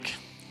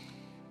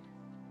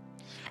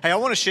Hey, I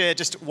want to share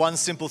just one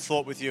simple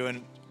thought with you,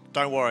 and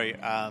don't worry,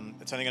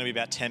 it's only going to be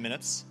about 10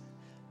 minutes,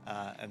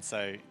 and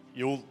so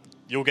you'll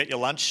get your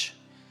lunch,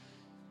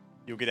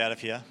 you'll get out of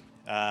here.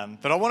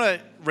 But I want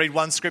to read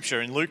one scripture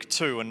in Luke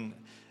 2, and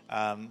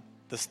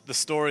the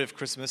story of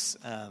Christmas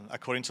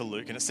according to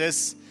Luke, and it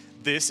says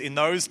this: in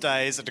those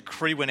days a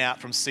decree went out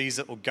from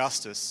Caesar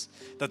Augustus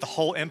that the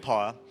whole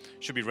empire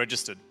should be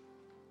registered.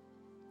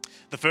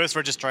 The first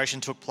registration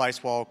took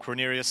place while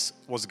Quirinius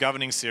was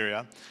governing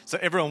Syria, so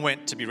everyone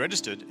went to be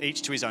registered,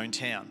 each to his own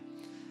town.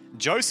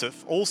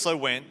 Joseph also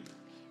went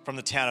from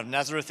the town of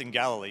Nazareth in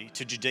Galilee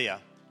to Judea,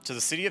 to the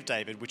city of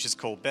David, which is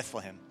called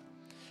Bethlehem,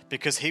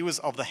 because he was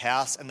of the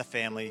house and the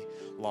family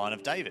line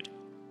of David,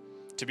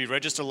 to be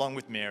registered along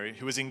with Mary,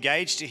 who was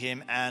engaged to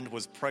him and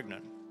was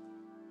pregnant.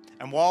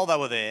 And while they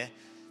were there,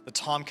 the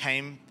time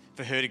came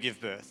for her to give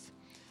birth.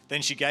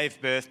 Then she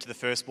gave birth to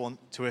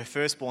her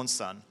firstborn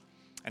son,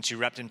 and she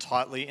wrapped him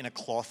tightly in a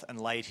cloth and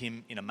laid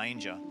him in a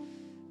manger,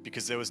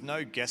 because there was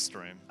no guest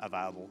room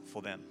available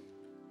for them.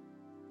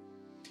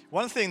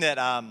 One thing that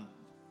I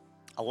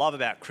love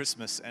about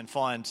Christmas and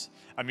find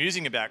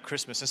amusing about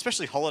Christmas,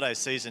 especially holiday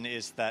season,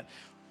 is that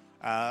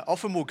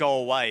often we'll go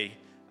away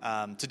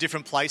to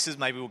different places.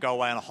 Maybe we'll go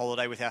away on a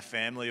holiday with our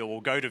family, or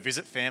we'll go to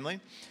visit family,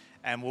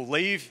 and we'll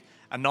leave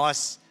a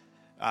nice,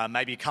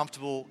 maybe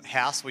comfortable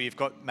house where you've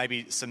got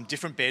maybe some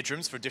different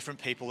bedrooms for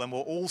different people, and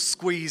we'll all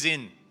squeeze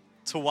in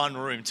to one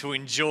room to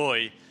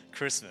enjoy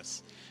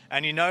Christmas.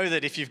 And you know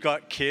that if you've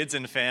got kids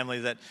and family,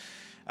 that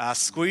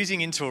squeezing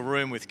into a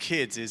room with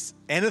kids is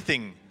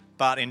anything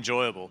but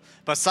enjoyable.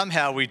 But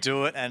somehow we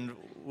do it, and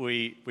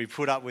we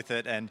put up with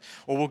it,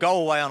 or we'll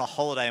go away on a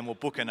holiday and we'll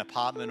book an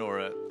apartment,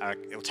 or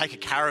we'll take a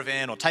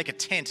caravan or take a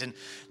tent, and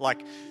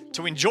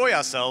to enjoy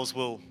ourselves,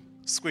 we'll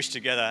squish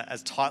together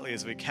as tightly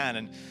as we can.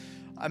 And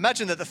I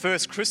imagine that the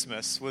first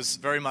Christmas was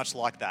very much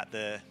like that.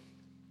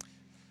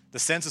 The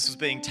census was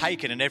being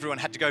taken, and everyone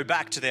had to go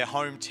back to their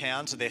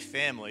hometown, to their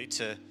family,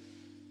 to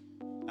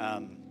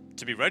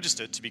be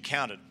registered, to be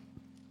counted.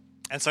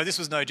 And so this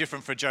was no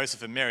different for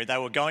Joseph and Mary. They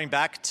were going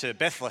back to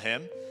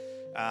Bethlehem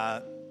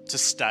to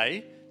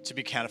stay, to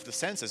be counted for the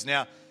census.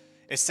 Now,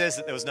 it says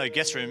that there was no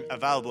guest room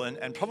available,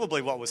 and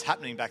probably what was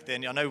happening back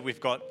then, I know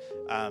we've got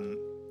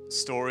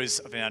stories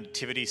of an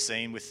nativity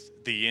scene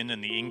with the inn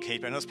and the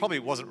innkeeper, and it probably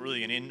wasn't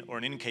really an inn or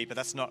an innkeeper.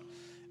 That's not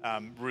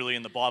really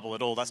in the Bible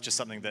at all. That's just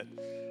something that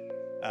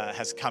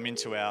has come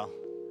into our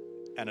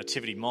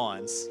nativity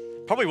minds.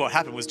 Probably what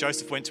happened was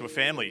Joseph went to a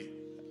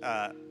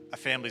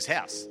family's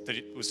house that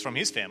it was from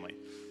his family.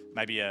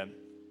 Maybe a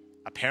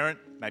parent,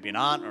 maybe an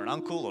aunt or an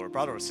uncle or a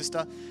brother or a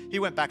sister. He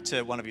went back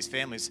to one of his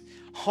family's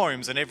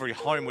homes, and every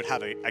home would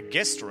have a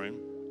guest room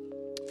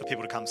for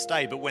people to come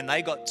stay. But when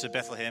they got to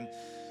Bethlehem,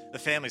 the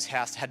family's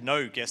house had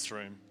no guest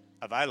room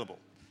available.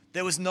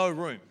 There was no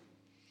room.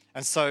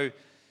 And so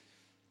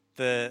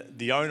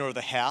the owner of the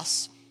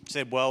house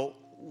said, well,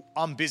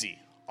 I'm busy.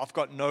 I've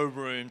got no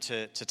room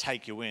to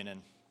take you in.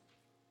 And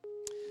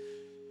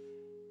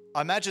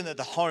I imagine that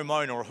the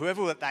homeowner, or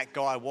whoever that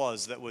guy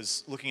was that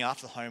was looking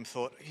after the home,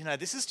 thought,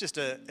 this is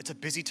it's a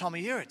busy time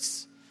of year.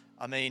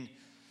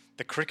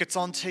 The cricket's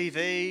on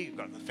TV, you've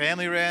got the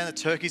family around, the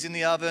turkey's in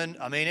the oven.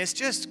 it's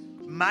just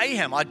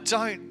mayhem. I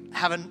don't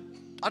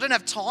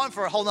have time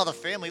for a whole other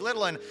family, let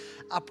alone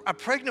a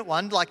pregnant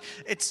one.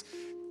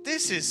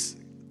 This is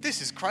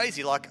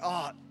crazy.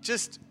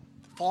 Just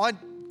fine,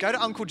 go to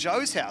Uncle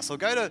Joe's house, or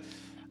go to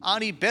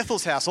Auntie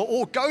Bethel's house,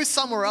 or go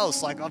somewhere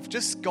else. I've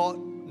just got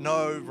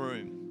no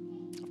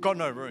room. I've got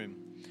no room.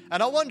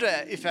 And I wonder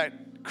if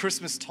at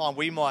Christmas time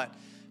we might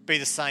be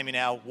the same in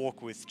our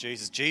walk with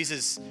Jesus.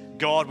 Jesus,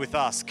 God with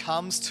us,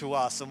 comes to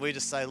us, and we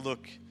just say,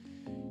 look,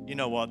 you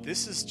know what?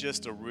 This is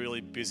just a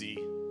really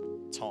busy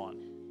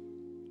time.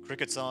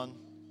 Cricket's on,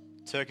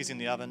 turkey's in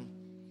the oven,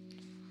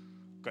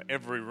 got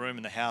every room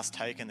in the house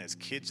taken, there's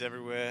kids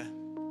everywhere.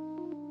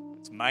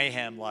 It's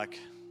mayhem. I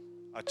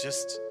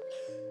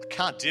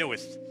can't deal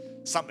with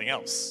something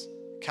else.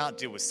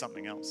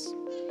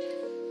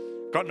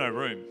 Got no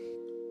room.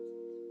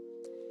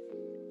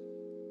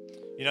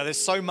 There's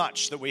so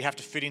much that we have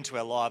to fit into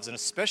our lives, and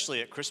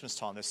especially at Christmas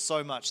time, there's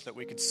so much that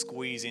we could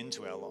squeeze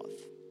into our life.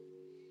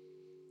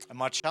 And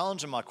my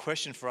challenge and my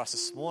question for us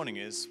this morning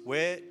is,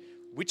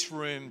 which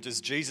room does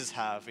Jesus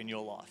have in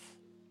your life?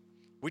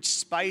 Which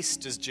space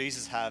does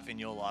Jesus have in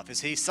your life? Is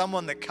he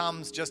someone that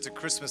comes just at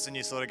Christmas and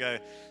you sort of go,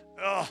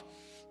 oh,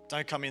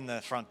 don't come in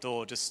the front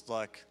door, just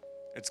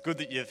it's good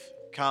that you've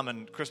come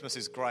and Christmas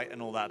is great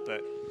and all that,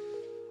 but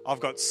I've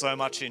got so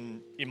much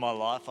in my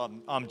life.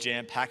 I'm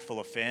jam-packed full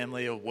of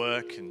family or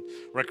work and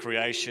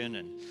recreation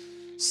and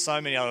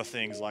so many other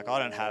things. I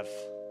don't have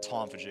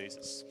time for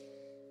Jesus.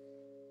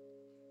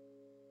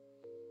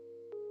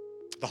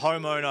 The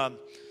homeowner,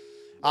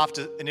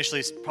 after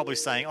initially probably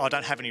saying, I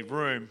don't have any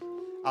room,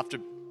 after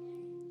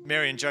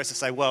Mary and Joseph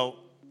say, well,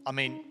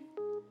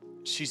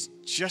 she's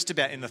just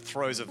about in the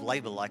throes of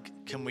labor.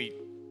 Can we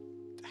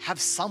have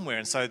somewhere?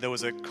 And so there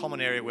was a common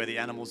area where the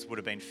animals would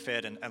have been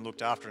fed and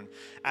looked after, and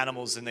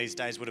animals in these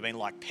days would have been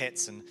like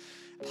pets and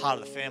part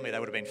of the family. They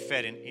would have been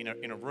fed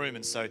in a room,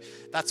 and so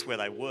that's where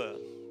they were.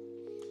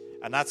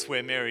 And that's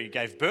where Mary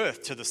gave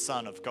birth to the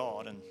Son of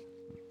God. And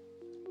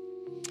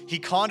he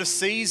kind of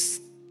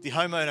sees, the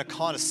homeowner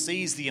kind of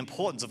sees the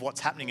importance of what's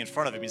happening in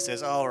front of him. He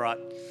says, all right,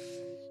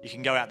 you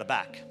can go out the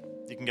back.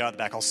 You can go out the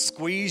back. I'll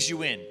squeeze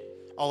you in.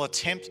 I'll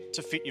attempt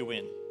to fit you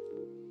in.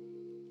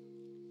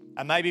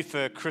 And maybe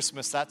for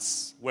Christmas,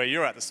 that's where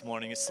you're at this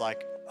morning. It's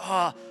like,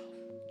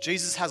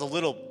 Jesus has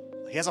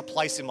he has a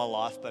place in my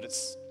life, but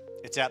it's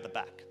out the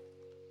back.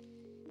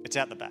 It's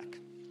out the back.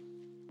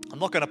 I'm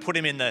not going to put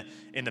him in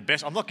the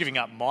best. I'm not giving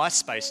up my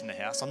space in the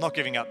house. I'm not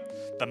giving up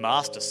the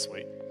master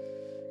suite.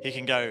 He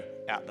can go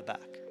out the back.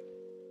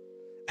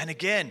 And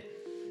again,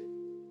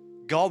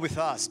 God with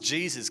us,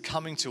 Jesus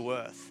coming to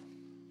earth.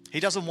 He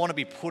doesn't want to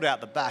be put out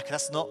the back.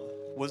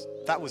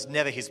 That was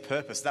never his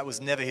purpose. That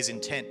was never his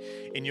intent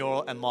in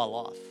your and my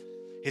life.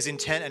 His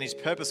intent and his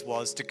purpose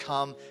was to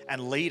come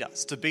and lead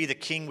us, to be the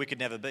king we could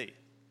never be,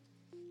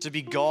 to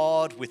be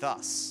God with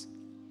us.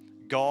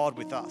 God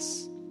with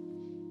us.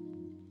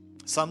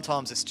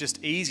 Sometimes it's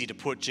just easy to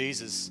put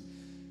Jesus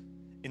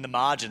in the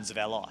margins of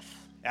our life,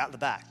 out the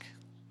back,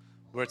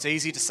 where it's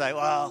easy to say,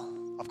 well,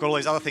 I've got all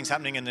these other things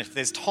happening, and if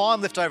there's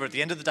time left over at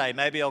the end of the day,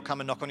 maybe I'll come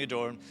and knock on your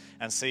door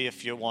and see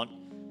if you want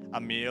a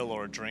meal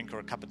or a drink or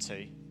a cup of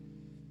tea.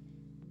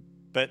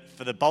 But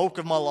for the bulk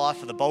of my life,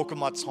 for the bulk of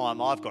my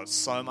time, I've got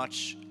so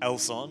much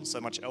else on, so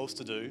much else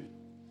to do,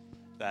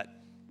 that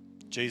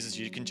Jesus,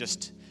 you can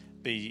just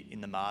be in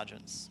the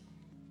margins.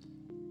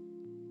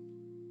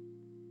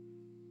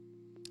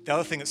 The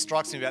other thing that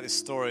strikes me about this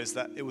story is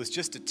that it was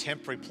just a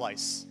temporary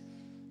place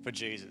for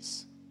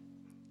Jesus.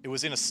 It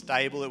was in a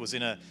stable, it was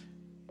in a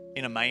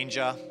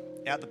manger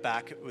out the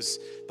back. It was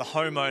the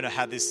homeowner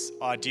had this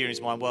idea in his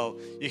mind, well,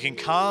 you can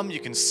come, you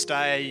can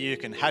stay, you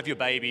can have your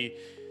baby,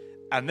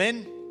 and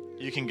then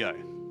you can go.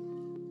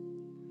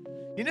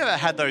 You never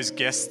had those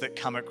guests that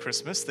come at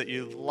Christmas that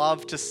you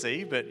love to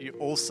see, but you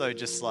also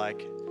just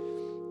like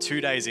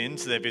 2 days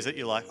into their visit,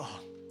 you're like, oh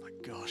my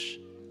gosh,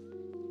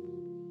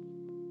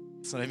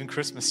 it's not even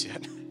Christmas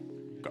yet.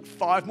 We've got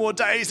 5 more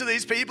days of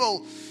these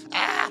people.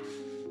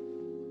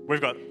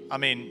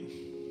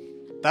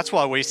 That's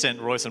why we sent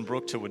Royce and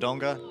Brooke to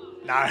Wodonga.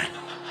 No.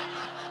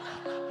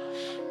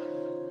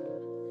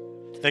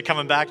 They're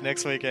coming back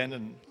next weekend,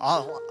 and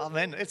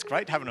it's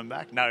great having them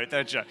back. No,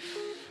 they're joke.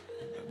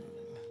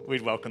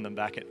 We'd welcome them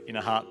back in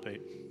a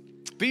heartbeat.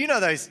 But you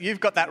know you've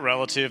got that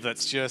relative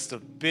that's just a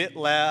bit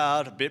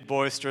loud, a bit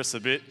boisterous,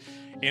 a bit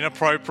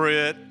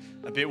inappropriate,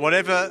 a bit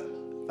whatever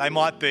they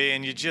might be,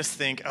 and you just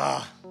think,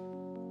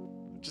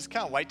 just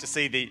can't wait to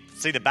see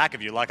the back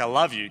of you. Like, I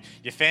love you,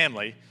 your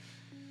family,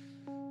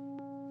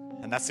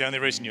 and that's the only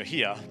reason you're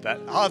here. But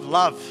I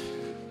love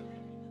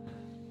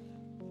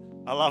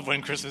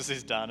when Christmas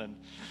is done and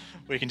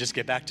we can just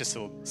get back to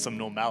some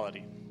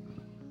normality.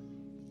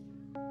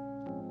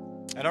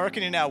 And I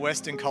reckon in our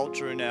Western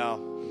culture, in our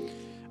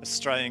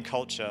Australian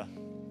culture,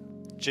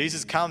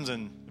 Jesus comes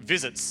and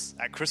visits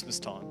at Christmas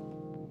time.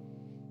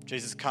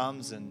 Jesus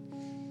comes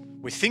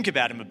and we think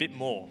about him a bit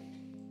more.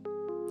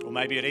 Or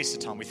maybe at Easter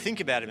time, we think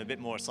about him a bit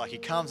more. It's like he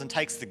comes and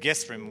takes the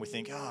guest room and we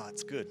think,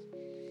 it's good.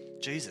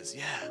 Jesus,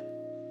 yeah.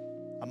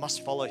 I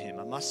must follow him.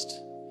 I must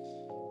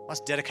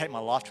dedicate my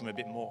life to him a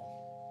bit more.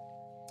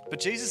 But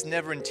Jesus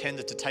never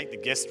intended to take the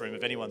guest room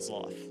of anyone's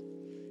life.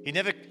 He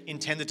never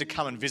intended to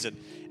come and visit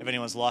of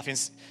anyone's life.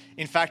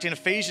 In fact, in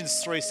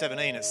Ephesians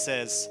 3:17, it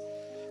says,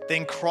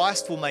 then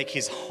Christ will make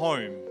his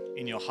home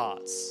in your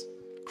hearts.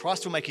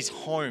 Christ will make his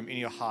home in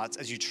your hearts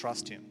as you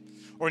trust him.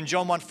 Or in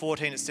John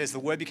 1:14, it says, the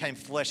word became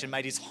flesh and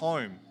made his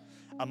home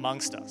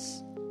amongst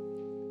us.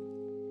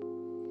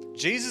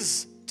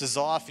 Jesus'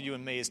 desire for you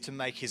and me is to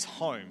make his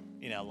home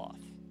in our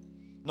life.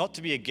 Not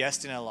to be a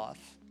guest in our life.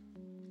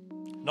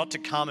 Not to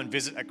come and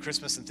visit at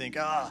Christmas and think,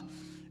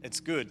 it's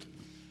good.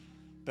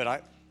 But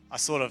I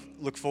sort of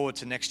look forward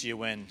to next year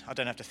when I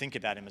don't have to think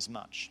about him as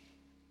much.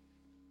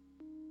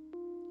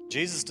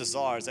 Jesus'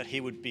 desire is that he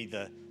would be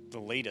the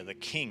leader, the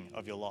king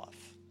of your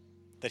life.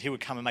 That he would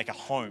come and make a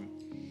home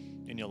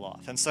in your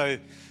life. And so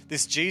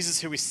this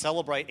Jesus who we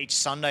celebrate each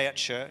Sunday at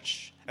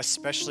church,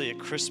 especially at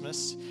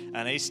Christmas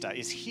and Easter,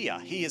 is here.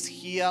 He is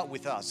here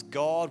with us,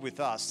 God with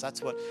us.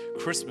 That's what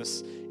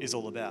Christmas is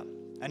all about.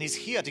 And he's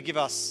here to give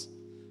us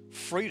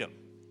freedom.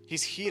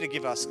 He's here to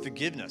give us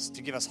forgiveness,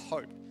 to give us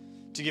hope,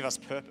 to give us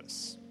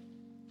purpose.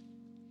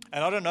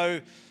 And I don't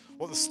know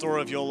what the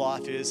story of your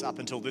life is up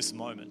until this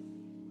moment,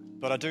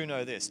 but I do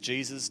know this: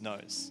 Jesus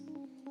knows.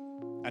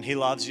 And he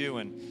loves you.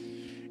 And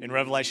in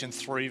Revelation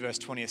 3 verse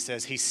 20, it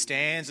says, he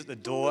stands at the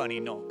door and he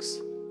knocks.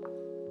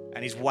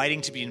 And he's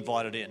waiting to be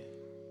invited in.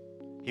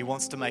 He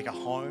wants to make a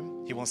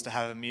home. He wants to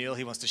have a meal.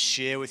 He wants to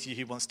share with you.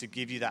 He wants to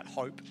give you that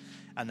hope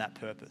and that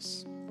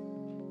purpose.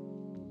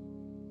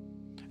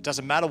 It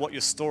doesn't matter what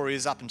your story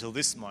is up until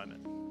this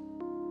moment.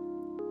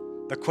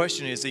 The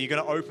question is, are you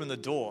going to open the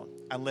door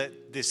and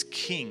let this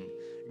King,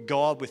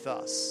 God with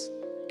us,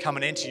 come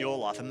and enter your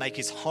life and make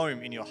his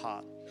home in your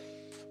heart?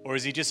 Or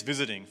is he just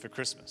visiting for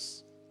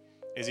Christmas?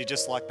 Is he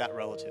just like that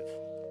relative?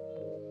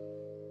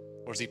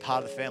 Or is he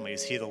part of the family?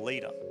 Is he the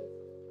leader?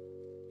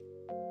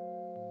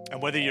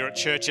 And whether you're at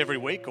church every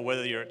week or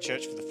whether you're at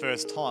church for the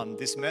first time,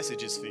 this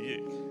message is for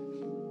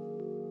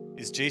you.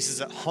 Is Jesus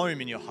at home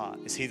in your heart?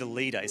 Is he the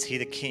leader? Is he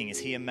the king? Is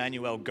he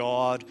Emmanuel,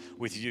 God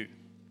with you?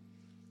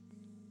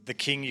 The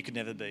king you could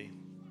never be.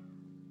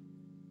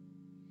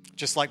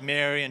 Just like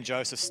Mary and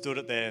Joseph stood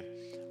at their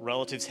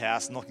relative's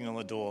house knocking on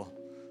the door,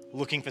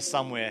 looking for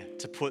somewhere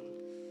to put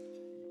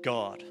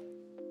God,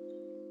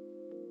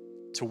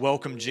 to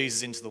welcome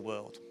Jesus into the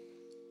world.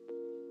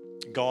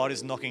 God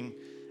is knocking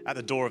at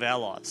the door of our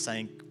lives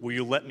saying, will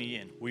you let me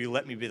in? Will you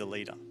let me be the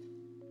leader?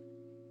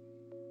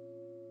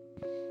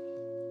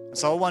 And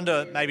so I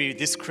wonder, maybe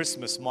this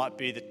Christmas might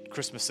be the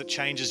Christmas that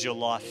changes your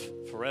life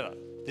forever.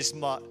 This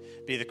might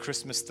be the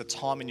Christmas, the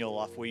time in your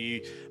life where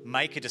you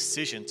make a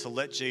decision to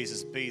let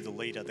Jesus be the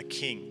leader, the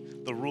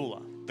king, the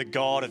ruler, the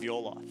God of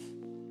your life.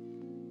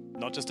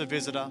 Not just a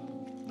visitor,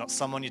 not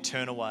someone you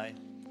turn away,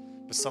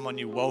 but someone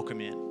you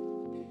welcome in.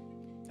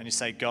 And you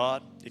say,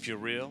 God, if you're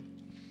real,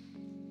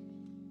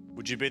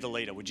 would you be the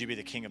leader? Would you be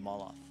the king of my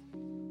life?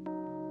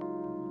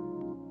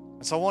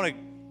 And so I want to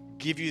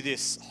give you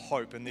this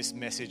hope and this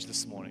message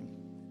this morning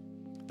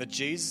that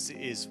Jesus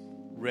is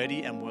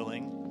ready and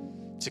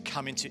willing to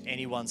come into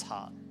anyone's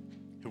heart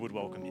who would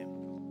welcome him.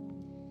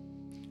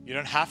 You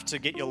don't have to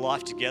get your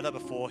life together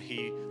before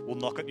he will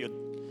knock at your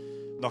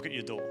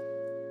door.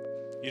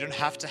 You don't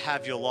have to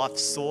have your life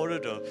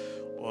sorted or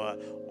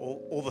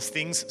all the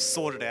things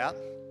sorted out.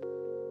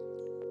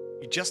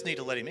 You just need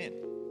to let him in.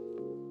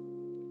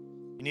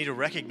 You need to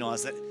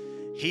recognize that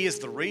he is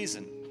the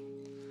reason.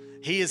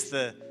 He is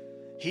the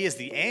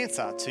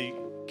answer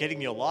to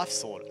getting your life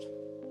sorted,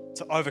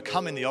 to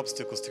overcoming the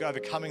obstacles, to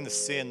overcoming the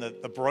sin,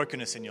 the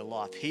brokenness in your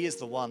life. He is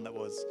the one that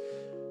was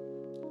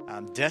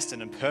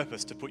destined and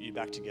purposed to put you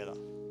back together.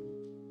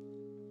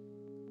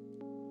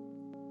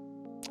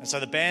 And so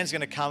the band's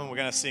going to come and we're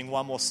going to sing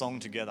one more song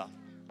together.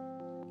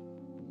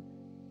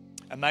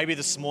 And maybe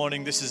this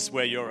morning this is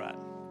where you're at.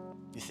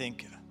 You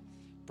think,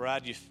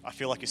 Brad, I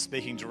feel like you're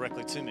speaking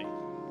directly to me.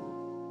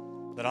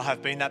 That I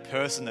have been that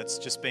person that's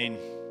just been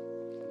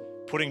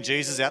putting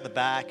Jesus out the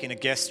back in a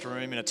guest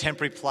room, in a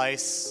temporary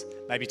place,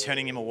 maybe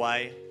turning him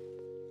away.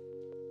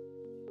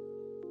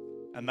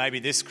 And maybe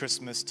this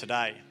Christmas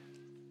today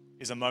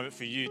is a moment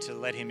for you to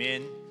let him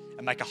in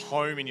and make a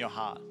home in your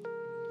heart,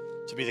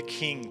 to be the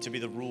king, to be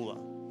the ruler,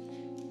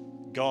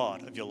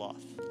 God of your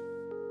life.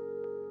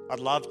 I'd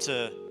love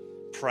to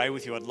pray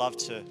with you. I'd love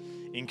to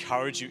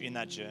encourage you in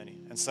that journey.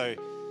 And so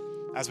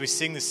as we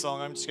sing this song,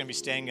 I'm just going to be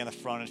standing in the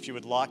front. And if you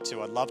would like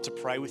to, I'd love to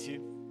pray with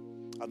you.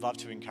 I'd love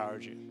to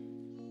encourage you.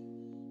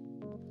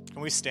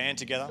 Can we stand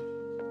together?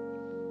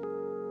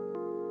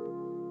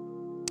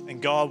 And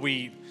God,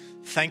 we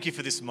thank you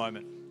for this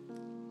moment.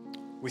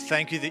 We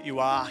thank you that you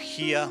are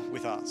here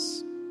with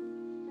us.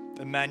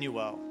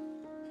 Emmanuel.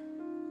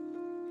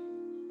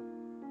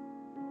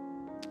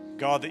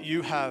 God, that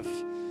you have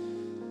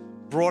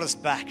brought us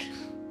back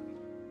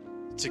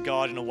to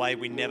God in a way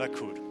we never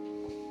could.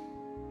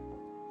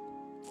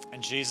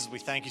 And Jesus, we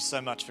thank you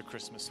so much for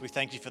Christmas. We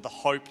thank you for the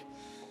hope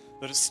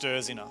that it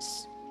stirs in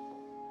us,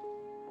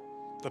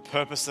 the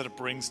purpose that it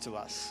brings to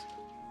us.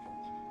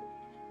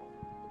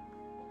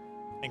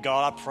 And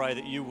God, I pray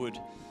that you would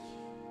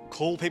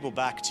call people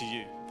back to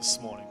you this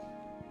morning.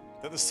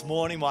 That this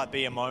morning might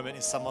be a moment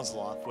in someone's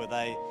life where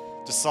they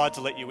decide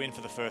to let you in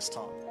for the first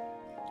time.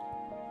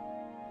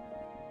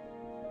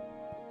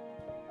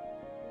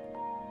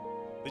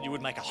 That you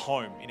would make a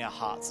home in our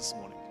hearts this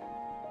morning.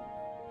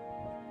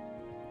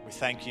 We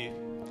thank you.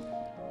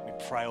 We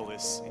pray all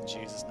this in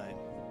Jesus' name.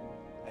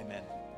 Amen.